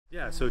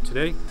Yeah, so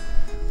today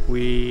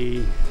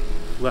we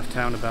left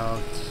town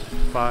about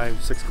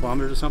 5-6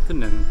 kilometers or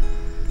something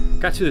and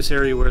got to this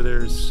area where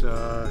there's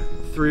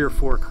 3 or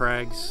 4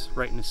 crags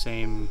right in the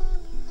same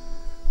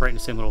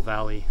little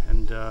valley,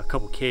 and a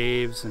couple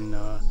caves and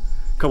a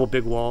couple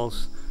big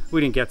walls.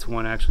 We didn't get to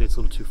one actually; it's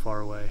a little too far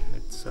away.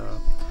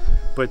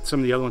 But some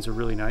of the other ones are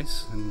really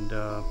nice, and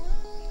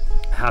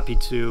happy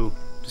to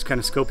just kind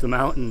of scope them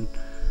out and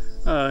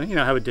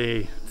have a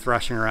day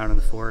thrashing around in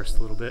the forest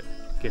a little bit,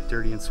 get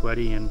dirty and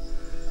sweaty, and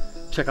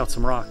check out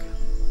some rock.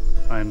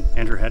 I'm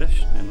Andrew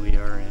Hedesh, and we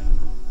are in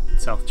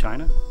South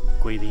China,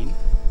 Guilin,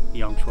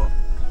 Yangshuo.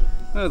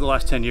 The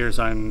last 10 years,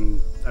 I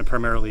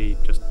primarily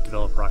just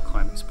develop rock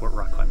climbing, sport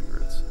rock climbing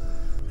routes.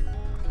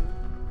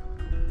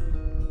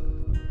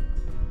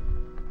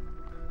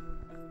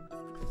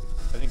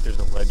 I think there's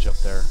a ledge up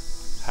there,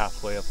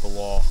 halfway up the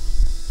wall,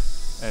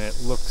 and it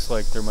looks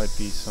like there might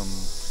be some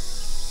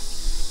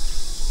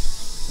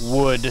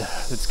wood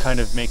that's kind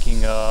of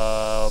making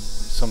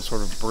some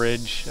sort of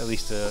bridge. At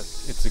least it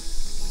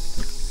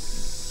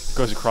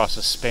goes across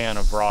a span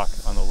of rock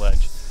on the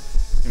ledge.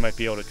 You might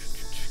be able to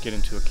get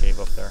into a cave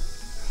up there.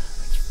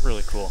 It's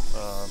really cool.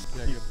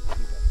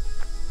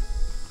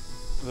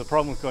 The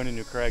problem with going to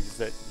New Crags is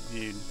that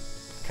you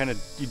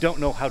don't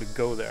know how to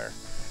go there.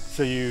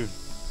 So you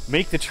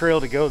make the trail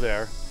to go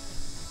there,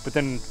 but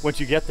then once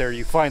you get there,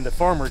 you find the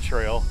farmer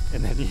trail,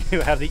 and then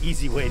you have the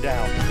easy way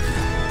down.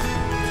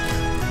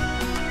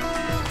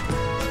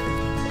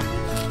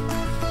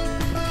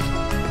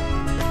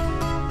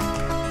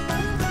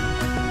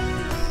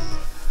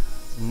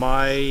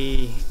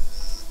 My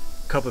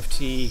cup of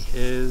tea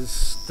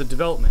is the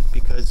development,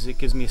 because it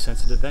gives me a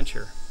sense of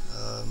adventure.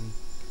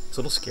 It's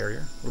a little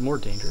scarier, a little more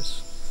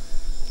dangerous.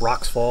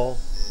 Rocks fall,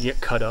 you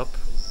get cut up,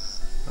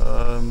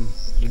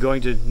 you're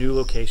going to new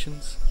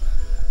locations,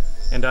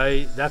 and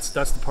that's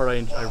the part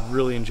I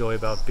really enjoy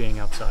about being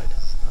outside.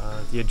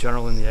 The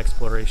adrenaline, the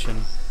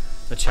exploration,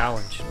 the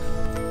challenge.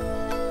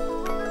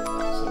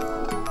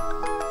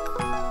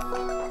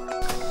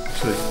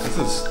 Actually, this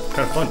is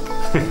kind of fun.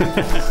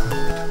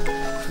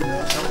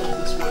 How old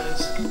this was?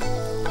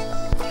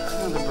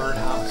 The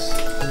birdhouse.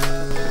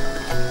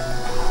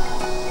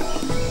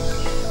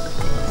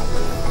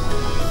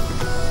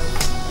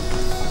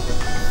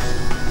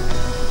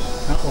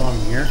 Not long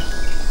here.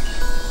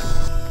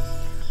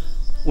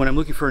 When I'm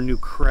looking for a new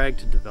crag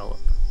to develop,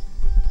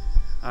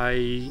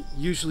 I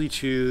usually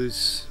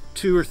choose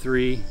 2 or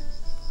 3,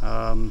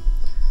 and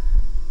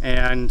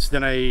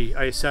then I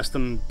assess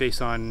them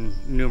based on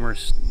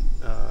numerous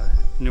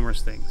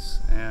things,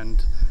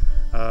 and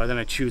then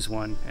I choose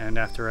one, and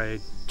after I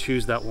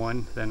choose that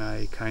one, then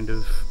I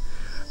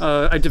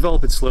I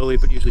develop it slowly,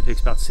 but usually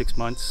takes about 6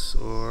 months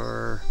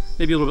or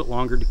maybe a little bit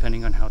longer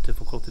depending on how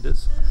difficult it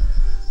is,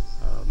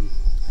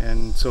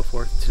 and so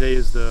forth. Today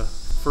is the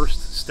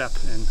first step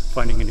in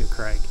finding a new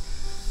crag.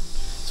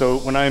 So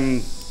when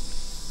I'm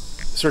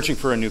searching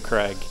for a new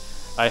crag,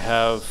 I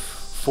have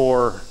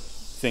 4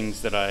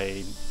 things that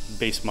I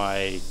base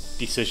my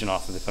decision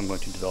off of if I'm going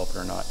to develop it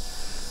or not.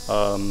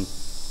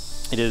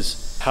 It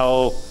is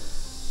how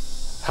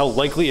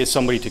likely is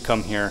somebody to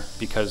come here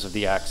because of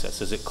the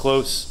access? Is it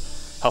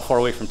close? How far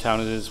away from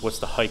town it is? What's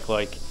the hike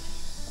like?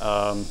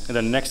 And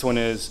then the next one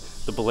is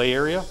the belay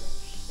area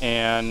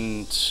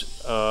and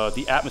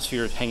the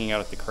atmosphere hanging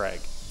out at the crag.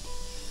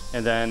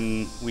 And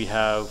then we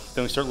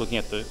start looking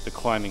at the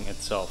climbing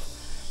itself.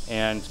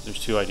 And there's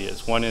 2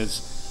 ideas. One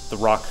is the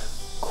rock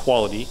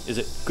quality. Is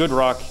it good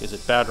rock? Is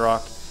it bad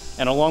rock?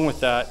 And along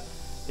with that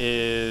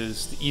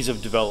is the ease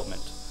of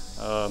development.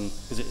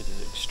 Is it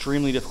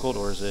extremely difficult,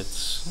 or is it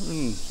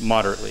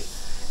moderately?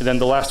 And then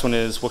the last one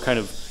is what kind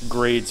of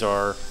grades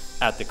are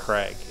at the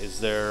crag.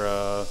 Is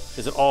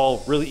it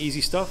all really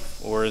easy stuff,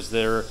 or is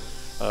there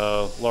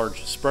a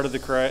large spread of the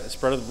grades,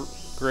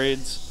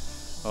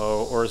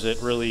 or is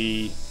it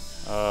really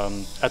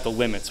at the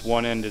limits?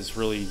 One end is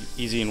really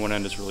easy and one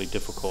end is really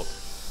difficult.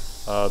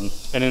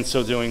 And in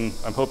so doing,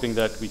 I'm hoping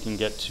that we can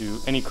get to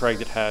any crag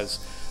that has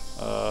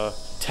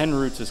 10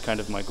 routes is kind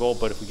of my goal,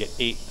 but if we get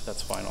 8,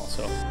 that's fine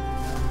also.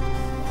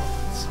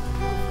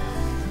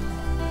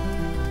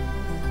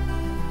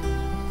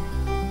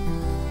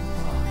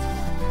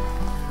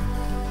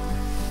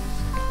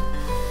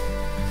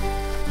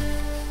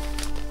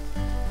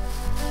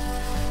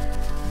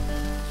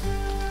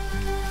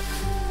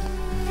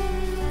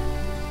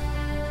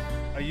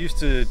 I used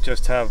to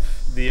just have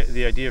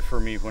the idea for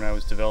me when I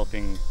was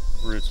developing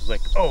routes was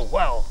like, oh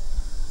wow,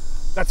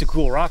 that's a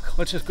cool rock,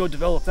 let's just go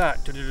develop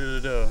that.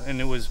 And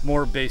it was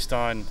more based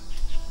on,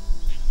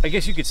 I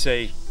guess you could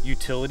say,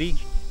 utility.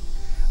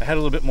 I had a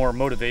little bit more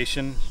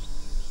motivation,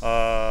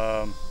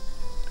 but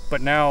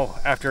now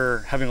after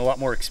having a lot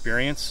more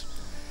experience,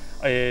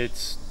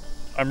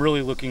 I'm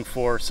really looking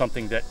for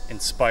something that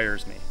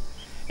inspires me.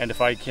 And if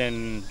I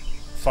can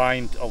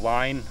find a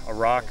line, a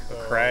rock, a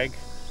crag,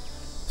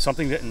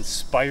 something that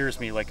inspires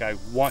me, like I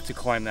want to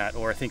climb that,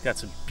 or I think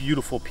that's a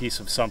beautiful piece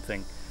of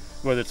something,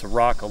 whether it's a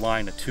rock, a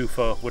line, a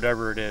tufa,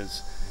 whatever it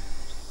is,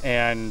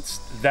 and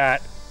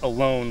that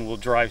alone will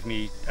drive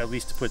me at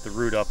least to put the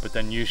root up, but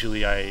then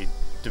usually I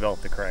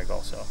develop the crag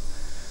also.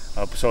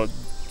 So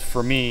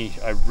for me,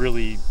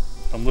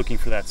 I'm looking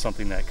for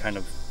something that kind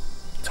of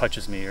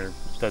touches me or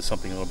does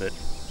something a little bit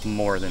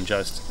more than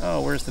just,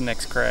 oh, where's the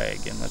next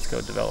crag and let's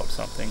go develop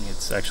something.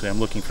 It's actually, I'm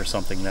looking for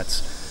something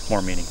that's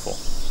more meaningful.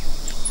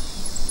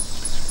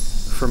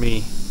 For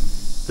me,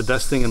 the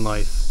best thing in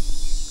life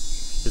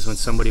is when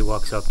somebody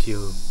walks up to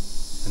you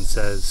and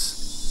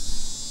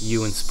says,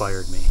 you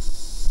inspired me.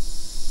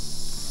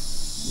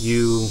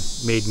 You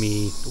made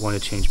me want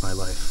to change my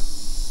life.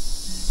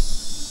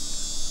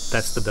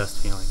 That's the best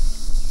feeling.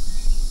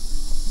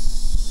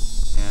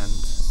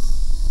 And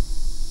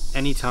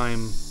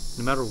anytime,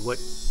 no matter what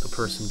a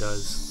person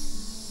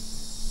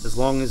does, as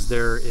long as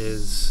there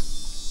is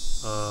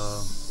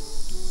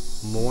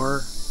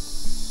more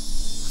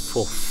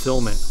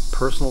fulfillment,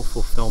 personal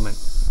fulfillment,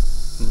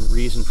 and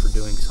reason for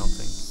doing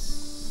something,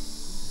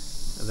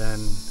 then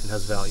it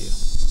has value.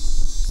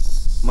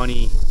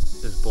 Money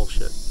is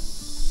bullshit.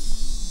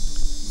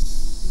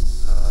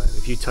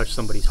 If you touch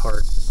somebody's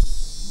heart,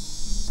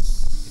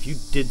 if you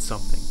did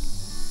something,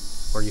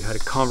 or you had a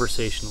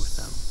conversation with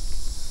them,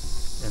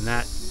 and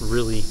that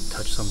really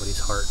touched somebody's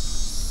heart,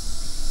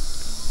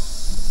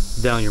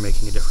 then you're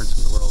making a difference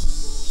in the world.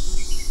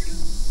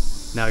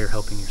 Now you're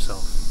helping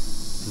yourself,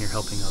 and you're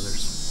helping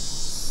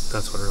others.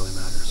 That's what really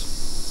matters.